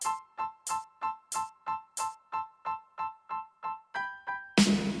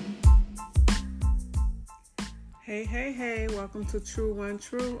Hey, welcome to True One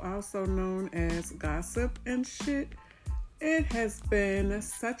True, also known as Gossip and Shit. It has been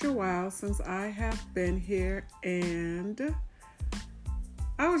such a while since I have been here, and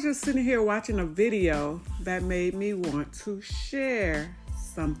I was just sitting here watching a video that made me want to share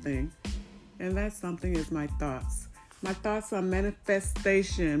something, and that something is my thoughts. My thoughts on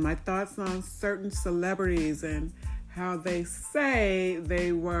manifestation, my thoughts on certain celebrities and how they say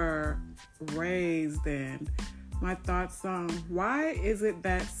they were raised, and my thoughts on why is it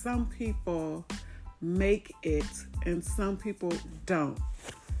that some people make it and some people don't,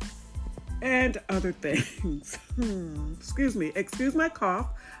 and other things. Excuse my cough.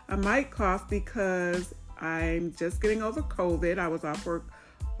 I might cough because I'm just getting over COVID. I was off work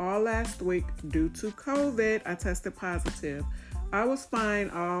all last week due to COVID. I tested positive. I was fine.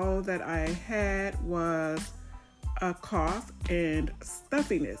 All that I had was a cough and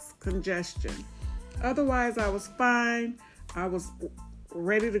stuffiness, congestion. Otherwise, I was fine. I was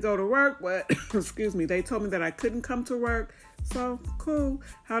ready to go to work, but they told me that I couldn't come to work. So, cool.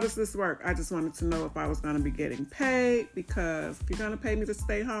 How does this work? I just wanted to know if I was going to be getting paid, because if you're going to pay me to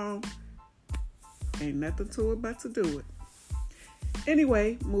stay home, ain't nothing to it but to do it.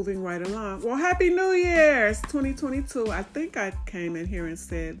 Anyway, moving right along. Well, Happy New Year! It's 2022. I think I came in here and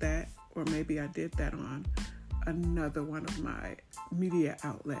said that, or maybe I did that on another one of my media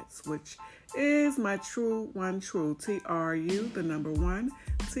outlets, which is my True One True, TRU, the number one,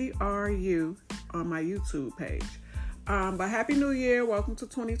 TRU, on my YouTube page. But Happy New Year. Welcome to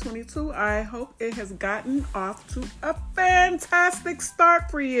 2022. I hope it has gotten off to a fantastic start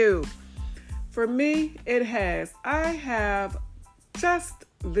for you. For me, it has. I have just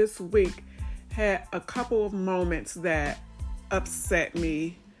this week had a couple of moments that upset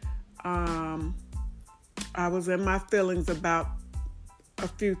me. I was in my feelings about a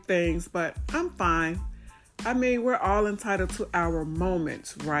few things, but I'm fine. I mean, we're all entitled to our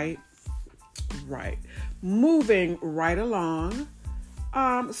moments, right? Right. Moving right along.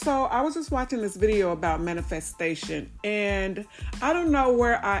 So I was just watching this video about manifestation, and I don't know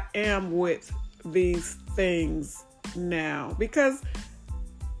where I am with these things now, because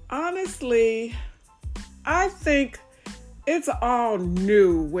honestly, I think it's all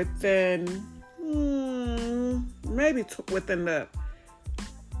new within maybe within the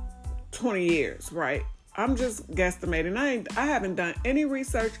 20 years, right? I'm just guesstimating. I haven't done any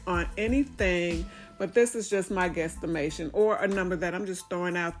research on anything, but this is just my guesstimation, or a number that I'm just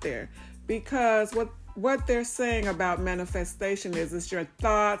throwing out there, because what they're saying about manifestation is it's your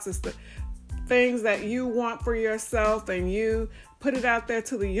thoughts, it's the things that you want for yourself, and you put it out there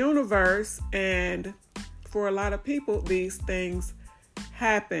to the universe, and for a lot of people, these things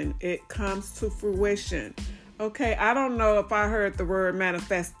happen. It comes to fruition. Okay, I don't know if I heard the word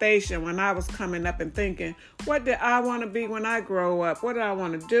manifestation when I was coming up and thinking, what did I want to be when I grow up? What do I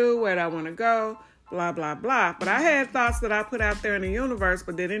want to do? Where do I want to go? Blah, blah, blah. But I had thoughts that I put out there in the universe,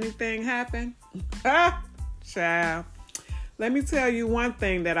 but did anything happen? Child. Let me tell you one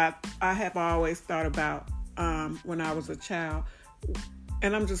thing that I have always thought about when I was a child.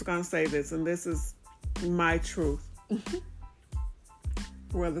 And I'm just going to say this, and this is my truth.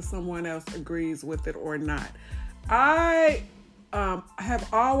 Whether someone else agrees with it or not. I have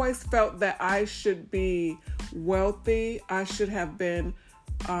always felt that I should be wealthy. I should have been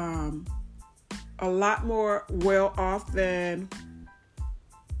a lot more well off than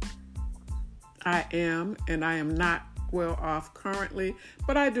I am, and I am not well off currently,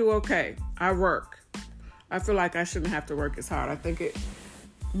 but I do okay. I work. I feel like I shouldn't have to work as hard. I think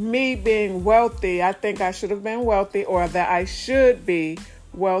me being wealthy, I think I should have been wealthy, or that I should be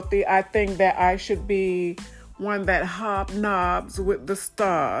wealthy. I think that I should be one that hobnobs with the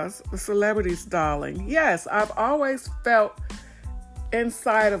stars, the celebrities, darling. Yes, I've always felt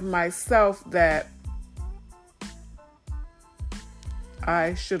inside of myself that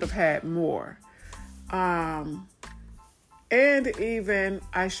I should have had more. And even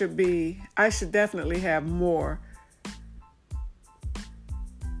I should definitely have more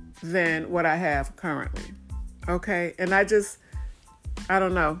than what I have currently. Okay. And I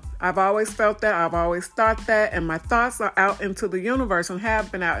don't know. I've always felt that. I've always thought that. And my thoughts are out into the universe and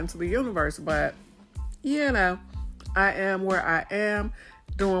have been out into the universe. But, I am where I am,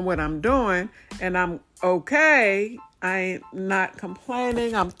 doing what I'm doing, and I'm okay. I ain't not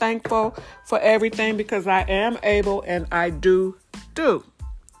complaining. I'm thankful for everything, because I am able and I do.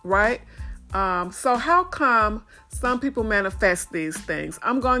 Right? So how come some people manifest these things?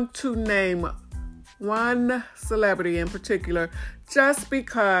 I'm going to name one celebrity in particular, just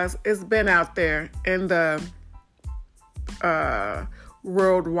because it's been out there in the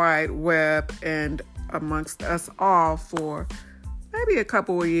World Wide Web and amongst us all for maybe a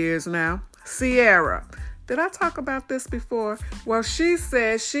couple of years now. Sierra. Did I talk about this before? Well, she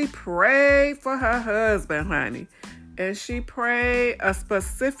said she prayed for her husband, honey. And she prayed a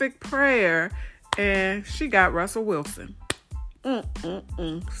specific prayer and she got Russell Wilson.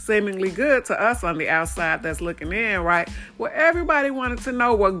 Seemingly good to us on the outside that's looking in, right? Well, everybody wanted to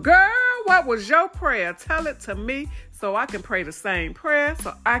know, well, girl, what was your prayer? Tell it to me so I can pray the same prayer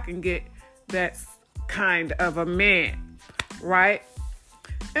so I can get that kind of a man, right?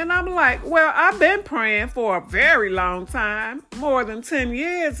 And I'm like, well, I've been praying for a very long time, more than 10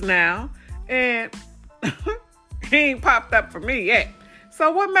 years now, and he ain't popped up for me yet.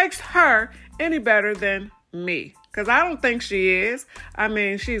 So what makes her any better than me? Because I don't think she is. I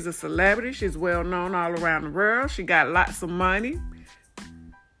mean, she's a celebrity. She's well known all around the world. She got lots of money.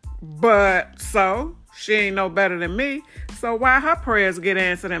 But so, she ain't no better than me. So why her prayers get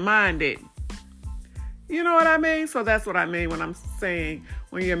answered and mine didn't? You know what I mean? So that's what I mean when I'm saying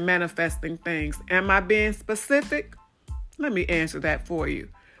when you're manifesting things. Am I being specific? Let me answer that for you.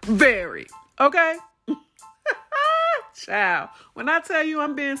 Very. Okay? Child. When I tell you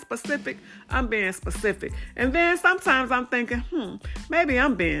I'm being specific, I'm being specific. And then sometimes I'm thinking, maybe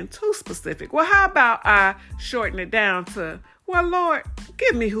I'm being too specific. Well, how about I shorten it down to, well, Lord,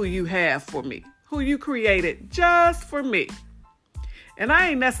 give me who you have for me, who you created just for me. And I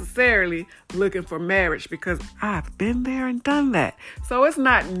ain't necessarily looking for marriage because I've been there and done that. So it's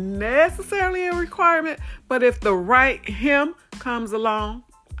not necessarily a requirement, but if the right him comes along,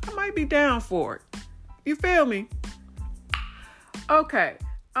 I might be down for it. You feel me? Okay.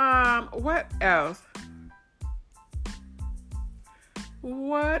 What else?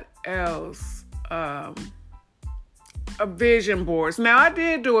 Vision boards. Now, I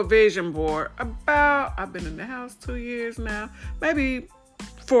did do a vision board I've been in the house 2 years now, maybe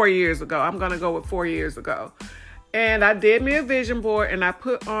 4 years ago. I'm going to go with 4 years ago. And I did me a vision board and I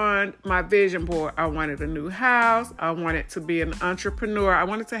put on my vision board. I wanted a new house. I wanted to be an entrepreneur. I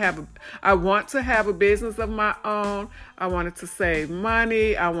want to have a business of my own. I wanted to save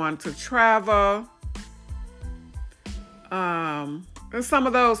money. I wanted to travel. And some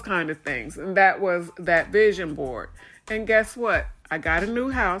of those kind of things. And that was that vision board. And guess what? I got a new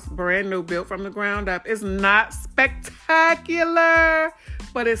house, brand new, built from the ground up. It's not spectacular,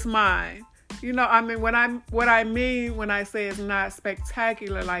 but it's mine. You know, I mean, what I mean when I say it's not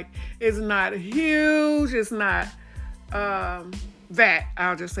spectacular, like it's not huge, it's not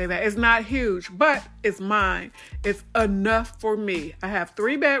I'll just say that. It's not huge, but it's mine. It's enough for me. I have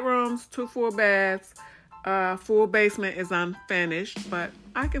 3 bedrooms, 2 full baths. Full basement is unfinished, but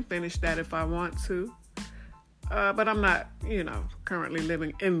I can finish that if I want to. But I'm not, currently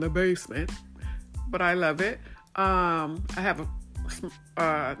living in the basement, but I love it. I have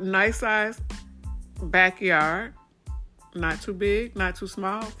a nice size backyard, not too big, not too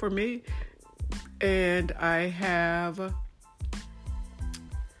small for me. And I have,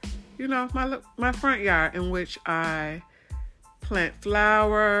 my front yard in which I plant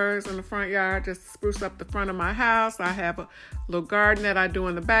flowers in the front yard just to spruce up the front of my house. I have a little garden that I do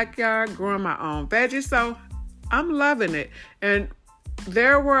in the backyard, growing my own veggies. So I'm loving it. And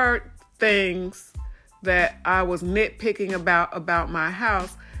there were things that I was nitpicking about my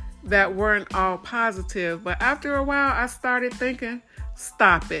house that weren't all positive. But after a while, I started thinking,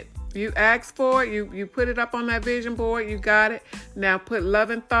 stop it. You asked for it. You put it up on that vision board. You got it. Now put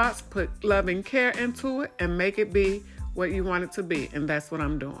loving thoughts, put loving care into it, and make it be what you want it to be. And that's what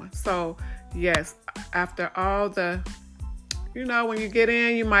I'm doing. So, yes, after all the, when you get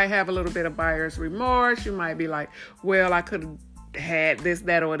in, you might have a little bit of buyer's remorse. You might be like, well, I could have had this,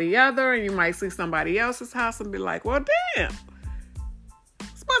 that, or the other. And you might see somebody else's house and be like, well, damn,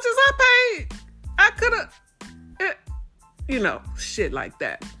 as much as I paid, I could have, shit like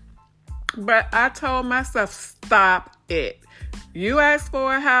that. But I told myself, stop it. You asked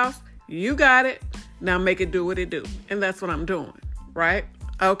for a house, you got it. Now make it do what it do. And that's what I'm doing, right?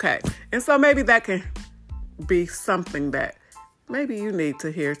 Okay. And so maybe that can be something that maybe you need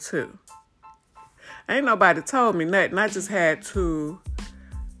to hear too. Ain't nobody told me nothing. I just had to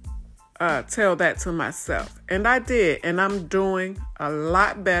tell that to myself. And I did. And I'm doing a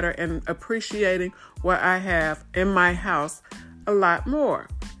lot better and appreciating what I have in my house a lot more.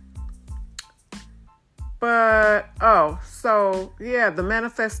 But, the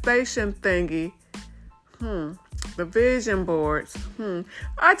manifestation thingy, the vision boards,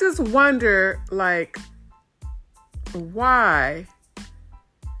 I just wonder, why,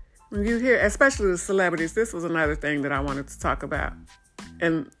 when you hear, especially the celebrities, this was another thing that I wanted to talk about,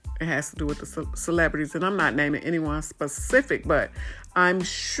 and it has to do with the celebrities, and I'm not naming anyone specific, but I'm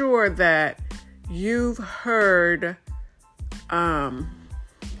sure that you've heard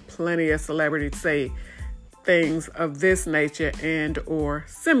plenty of celebrities say things of this nature and or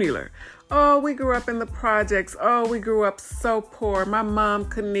similar. Oh, we grew up in the projects. Oh, we grew up so poor. My mom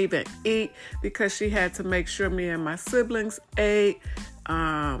couldn't even eat because she had to make sure me and my siblings ate.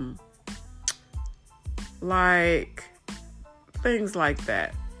 Like things like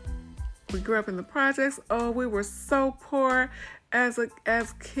that. We grew up in the projects. Oh, we were so poor as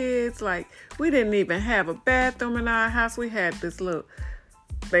kids. Like, we didn't even have a bathroom in our house. We had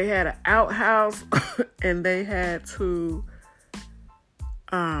they had an outhouse and they had to,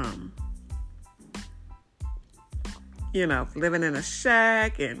 living in a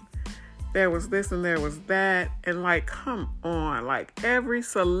shack, and there was this and there was that. And like, come on, like every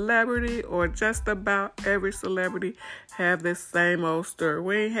celebrity or just about every celebrity have this same old story.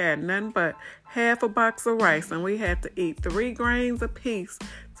 We ain't had nothing but half a box of rice and we had to eat 3 grains apiece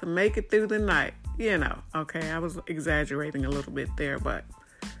to make it through the night. Okay, I was exaggerating a little bit there, but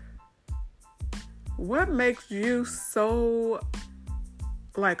what makes you so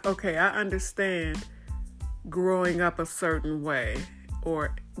like, okay, I understand growing up a certain way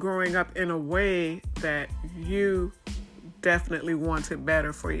or growing up in a way that you definitely wanted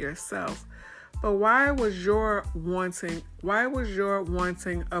better for yourself. But why was your wanting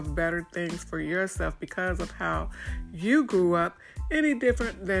of better things for yourself because of how you grew up any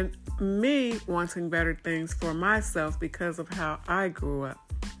different than me wanting better things for myself because of how I grew up?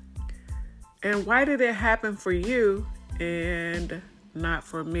 And why did it happen for you and not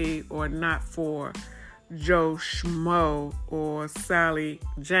for me or not for Joe Schmo or Sally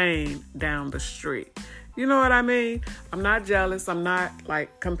Jane down the street? You know what I mean? I'm not jealous. I'm not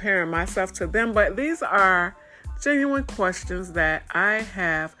like comparing myself to them, but these are genuine questions that I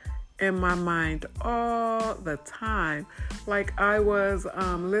have in my mind all the time. Like I was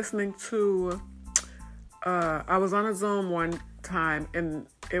listening to, I was on a Zoom one time and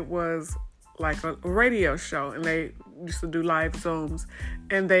it was like a radio show and they used to do live Zooms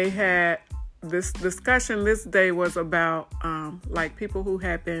and they had this discussion this day was about like people who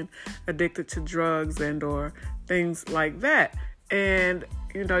have been addicted to drugs and or things like that. And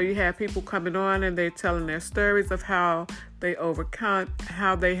you have people coming on and they're telling their stories of how they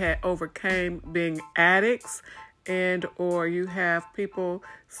had overcame being addicts, and or you have people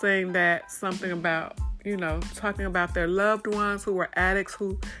saying that something about talking about their loved ones who were addicts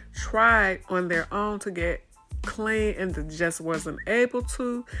who tried on their own to get clean and just wasn't able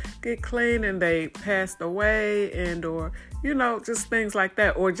to get clean and they passed away, and or just things like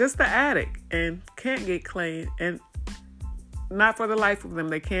that, or just the addict and can't get clean, and not for the life of them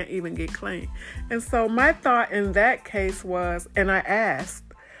they can't even get clean. And so my thought in that case was, and I asked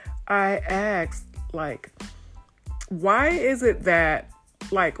like, why is it that,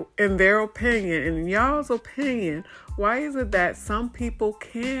 like, in their opinion, in y'all's opinion, why is it that some people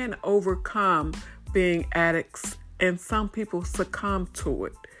can overcome being addicts and some people succumb to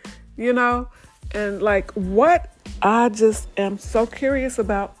it? And like, what I just am so curious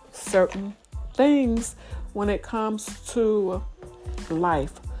about certain things when it comes to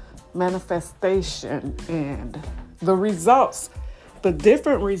life, manifestation, and the results, the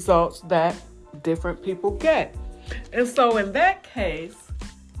different results that different people get. And so in that case,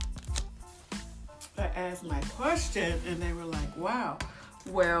 I asked my question and they were like, wow,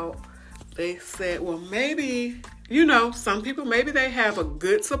 well, they said, well, maybe, some people, maybe they have a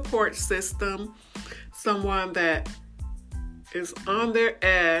good support system, someone that is on their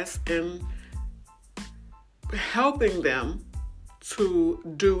ass and helping them to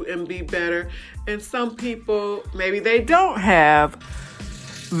do and be better. And some people, maybe they don't have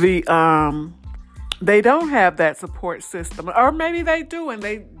that support system, or maybe they do and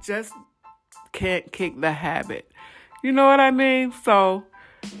they just can't kick the habit. You know what I mean? So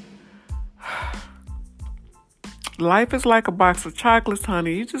life is like a box of chocolates,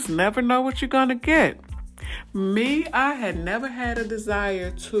 honey. You just never know what you're going to get. Me, I had never had a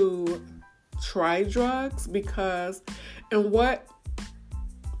desire to try drugs and what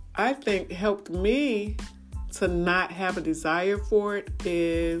I think helped me to not have a desire for it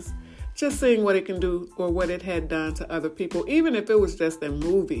is just seeing what it can do or what it had done to other people, even if it was just in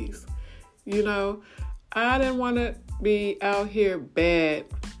movies. I didn't want to be out here bad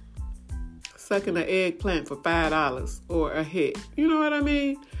sucking an eggplant for $5 or a hit. You know what I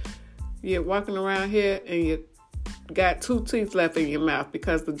mean? You're walking around here and you got 2 teeth left in your mouth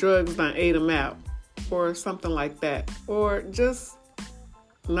because the drugs done ate them out, or something like that. Or just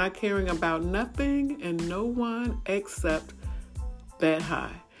not caring about nothing and no one except that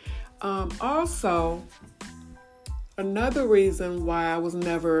high. Also, Another reason why I was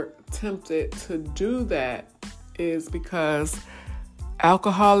never tempted to do that is because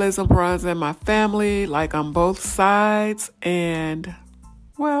alcoholism runs in my family, like on both sides. And,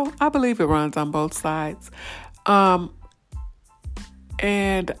 well, I believe it runs on both sides. And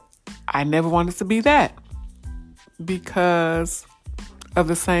I never wanted to be that because of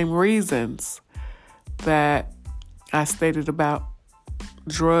the same reasons that I stated about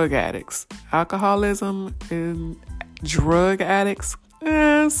drug addicts. Alcoholism and drug addicts,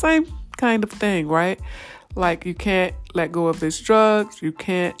 same kind of thing, right? Like you can't let go of this drugs, you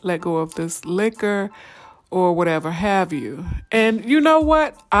can't let go of this liquor or whatever have you. And you know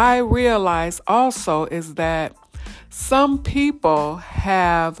what I realize also is that some people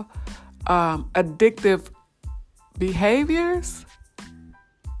have addictive behaviors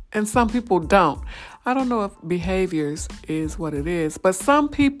and some people don't. I don't know if behaviors is what it is, but some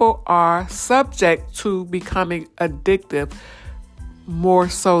people are subject to becoming addictive more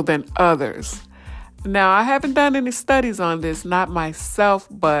so than others. Now, I haven't done any studies on this, not myself,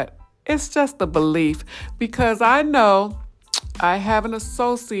 but it's just a belief because I know I have an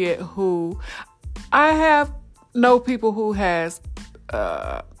associate who know people who has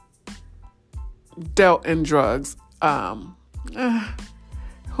dealt in drugs,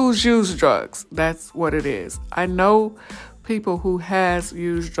 who's used drugs. That's what it is. I know people who has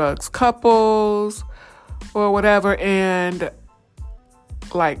used drugs, couples or whatever, and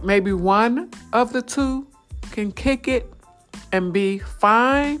like maybe one of the two can kick it and be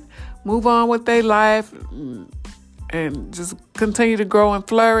fine, move on with their life and just continue to grow and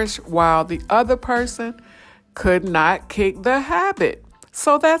flourish, while the other person could not kick the habit.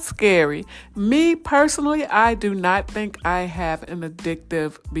 So that's scary. Me personally, I do not think I have an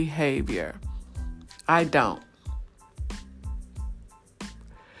addictive behavior. I don't.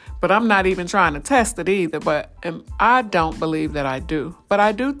 But I'm not even trying to test it either, but I don't believe that I do. But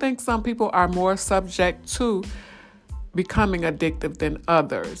I do think some people are more subject to becoming addictive than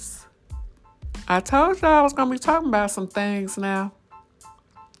others. I told y'all I was going to be talking about some things now.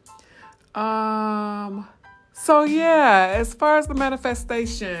 So yeah, as far as the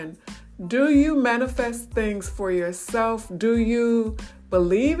manifestation, do you manifest things for yourself? Do you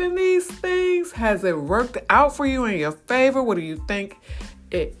believe in these things? Has it worked out for you in your favor? What do you think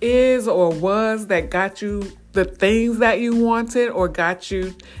it is or was that got you the things that you wanted or got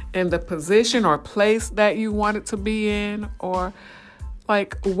you in the position or place that you wanted to be in? Or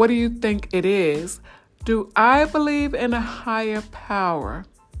like, what do you think it is? Do I believe in a higher power?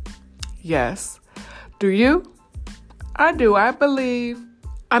 Yes. Do you? I do. I believe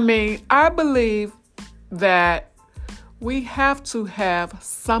that we have to have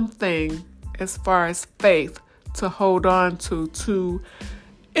something as far as faith to hold on to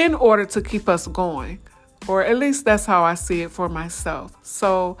in order to keep us going. Or at least that's how I see it for myself.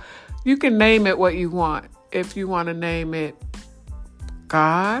 So you can name it what you want. If you want to name it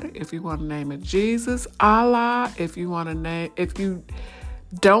God, if you want to name it Jesus, Allah, if you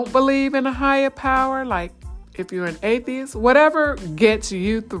don't believe in a higher power, like if you're an atheist, whatever gets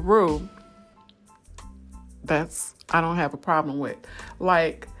you through, I don't have a problem with.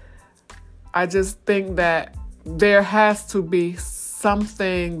 Like, I just think that there has to be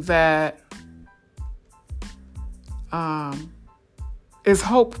something that is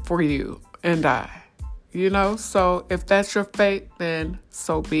hope for you and I, so if that's your fate, then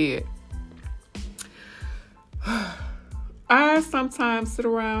so be it. I sometimes sit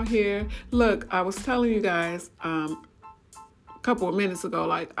around here. Look, I was telling you guys a couple of minutes ago,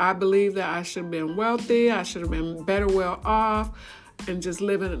 like I believe that I should have been wealthy. I should have been better well off and just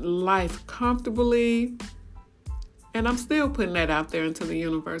living life comfortably. And I'm still putting that out there into the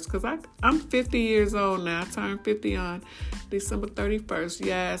universe because I'm 50 years old now. I turned 50 on December 31st.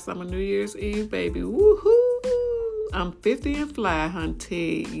 Yes, I'm a New Year's Eve baby. Woohoo! I'm 50 and fly,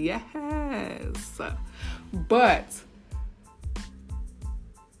 hunty. Yes. But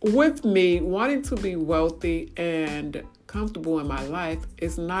with me wanting to be wealthy and comfortable in my life,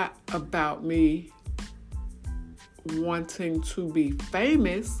 it's not about me wanting to be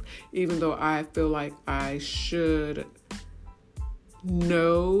famous, even though I feel like I should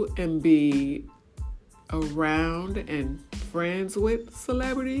know and be around and friends with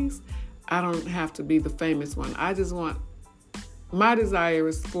celebrities. I don't have to be the famous one. My desire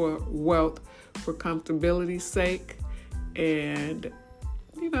is for wealth, for comfortability's sake, and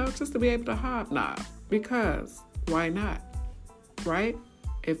just to be able to hobnob, because why not, right?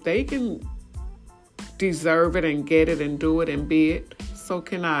 If they can deserve it and get it and do it and be it, so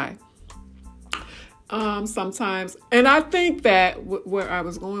can I. Sometimes, and I think that where I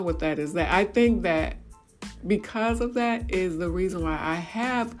was going with that is that I think that because of that is the reason why I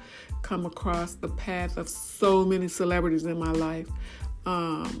have come across the path of so many celebrities in my life.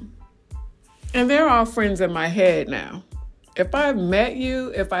 And they're all friends in my head now. If I've met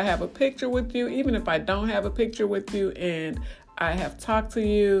you, if I have a picture with you, even if I don't have a picture with you and I have talked to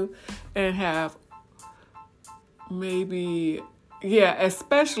you and have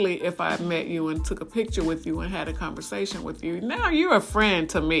especially if I met you and took a picture with you and had a conversation with you, now you're a friend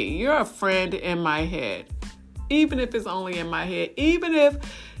to me. You're a friend in my head. Even if it's only in my head, even if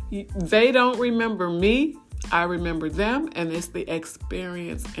they don't remember me, I remember them, and it's the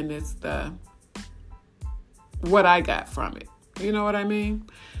experience and it's what I got from it. You know what I mean?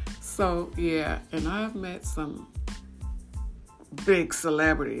 So, yeah, and I've met some big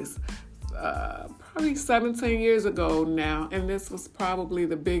celebrities probably 17 years ago now, and this was probably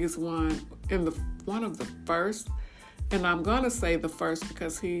the biggest one one of the first. And I'm going to say the first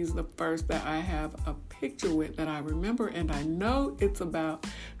because he's the first that I have a picture with that I remember, and I know it's about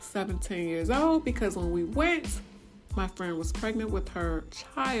 17 years old because when we went, my friend was pregnant with her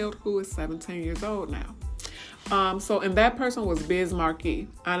child who is 17 years old now. And that person was Biz Markie,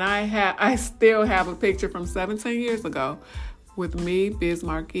 and I still have a picture from 17 years ago with me, Biz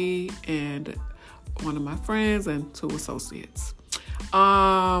Markie, and one of my friends and 2 associates.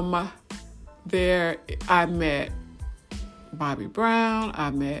 There I met Bobby Brown, I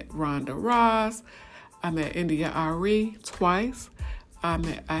met Rhonda Ross, I met India Ari twice. I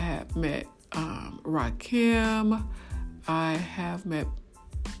have met Rakim. I have met,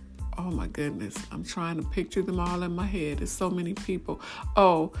 oh my goodness, I'm trying to picture them all in my head. There's so many people.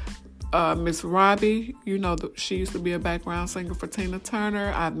 Miss Robbie, she used to be a background singer for Tina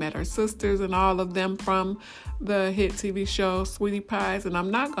Turner. I've met her sisters and all of them from the hit TV show Sweetie Pies. And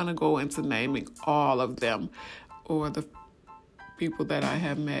I'm not going to go into naming all of them or the people that I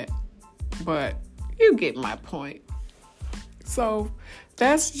have met, but you get my point. So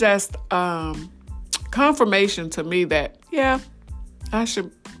that's just confirmation to me that, I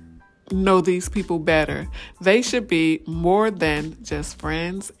should know these people better. They should be more than just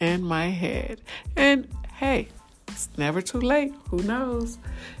friends in my head. And hey, it's never too late. Who knows?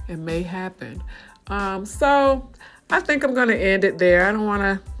 It may happen. So I think I'm going to end it there. I don't want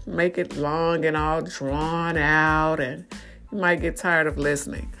to make it long and all drawn out, and you might get tired of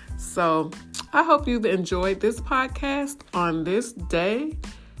listening. So I hope you've enjoyed this podcast on this day,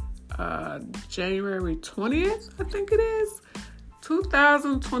 January 20th, I think it is.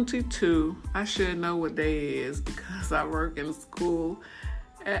 2022. I should know what day it is because I work in school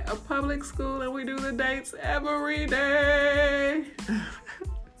at a public school and we do the dates every day.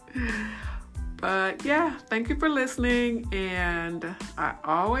 But yeah, thank you for listening. And I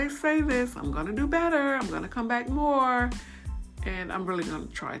always say this, I'm going to do better. I'm going to come back more. And I'm really going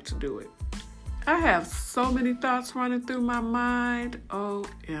to try to do it. I have so many thoughts running through my mind.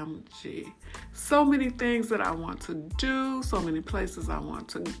 OMG. So many things that I want to do. So many places I want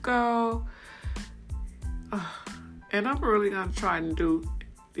to go. And I'm really going to try and do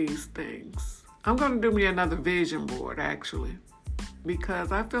these things. I'm going to do me another vision board, actually.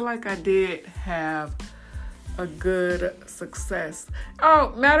 Because I feel like I did have a good success.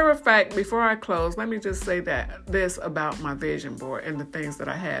 Oh, matter of fact, before I close, let me just say this about my vision board and the things that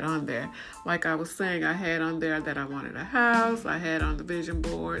I had on there. Like I was saying, I had on there that I wanted a house. I had on the vision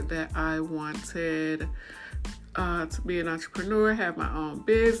board that I wanted to be an entrepreneur, have my own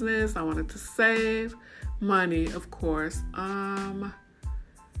business. I wanted to save money, of course. I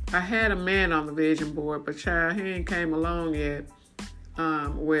had a man on the vision board, but child, he ain't came along yet.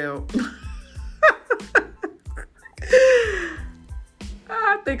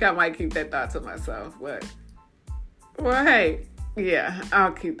 I think I might keep that thought to myself, but hey, yeah,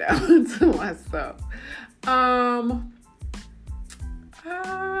 I'll keep that one to myself.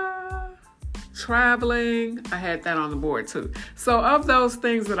 Traveling, I had that on the board too. So of those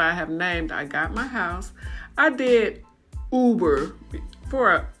things that I have named, I got my house. I did Uber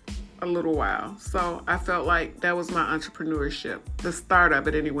for a little while. So I felt like that was my entrepreneurship, the start of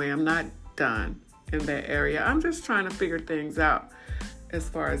it anyway. I'm not done in that area. I'm just trying to figure things out as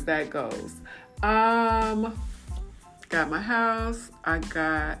far as that goes. Got my house. I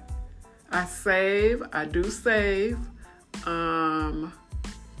do save.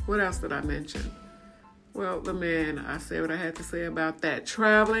 What else did I mention? Well, the man, I said what I had to say about that.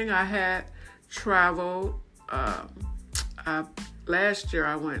 Traveling, I had traveled. Last year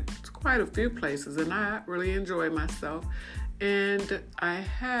I went to quite a few places and I really enjoyed myself. And I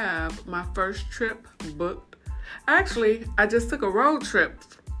have my first trip booked. Actually, I just took a road trip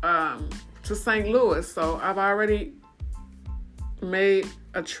to St. Louis. So I've already made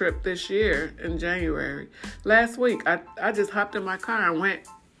a trip this year in January. Last week, I just hopped in my car and went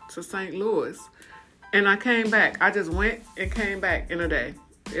to St. Louis. And I came back. I just went and came back in a day.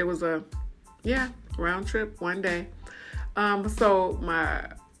 It was a, round trip, one day. So my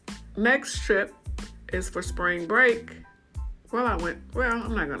next trip is for spring break. Well,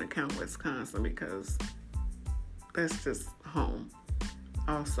 I'm not going to count Wisconsin because that's just home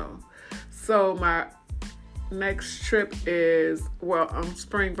also. So my next trip is, on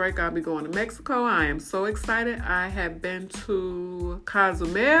spring break, I'll be going to Mexico. I am so excited. I have been to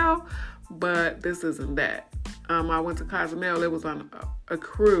Cozumel, but this isn't that. I went to Cozumel. It was on a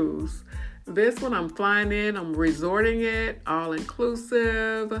cruise. This one, I'm flying in. I'm resorting it, all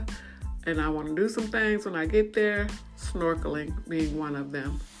inclusive. And I want to do some things when I get there. Snorkeling being one of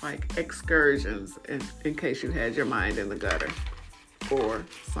them, like excursions, in case you had your mind in the gutter or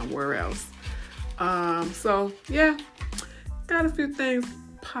somewhere else. Got a few things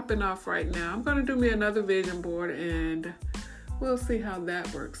popping off right now. I'm going to do me another vision board and we'll see how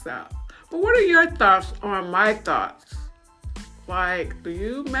that works out. But what are your thoughts on my thoughts? Like, do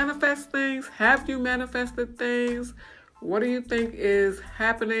you manifest things? Have you manifested things? What do you think is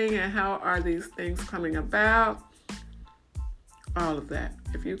happening and how are these things coming about? All of that.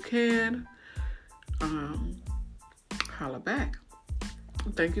 If you can, holla back.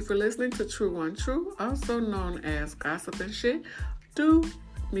 Thank you for listening to True Untrue, also known as Gossip and Shit. Do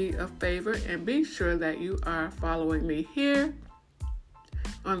me a favor and be sure that you are following me here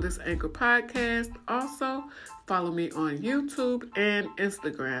on this Anchor podcast. Also, follow me on YouTube and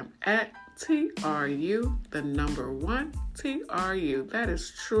Instagram at TRU, the number 1 TRU. That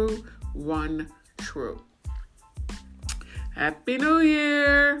is True One True. Happy New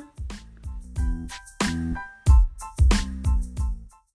Year!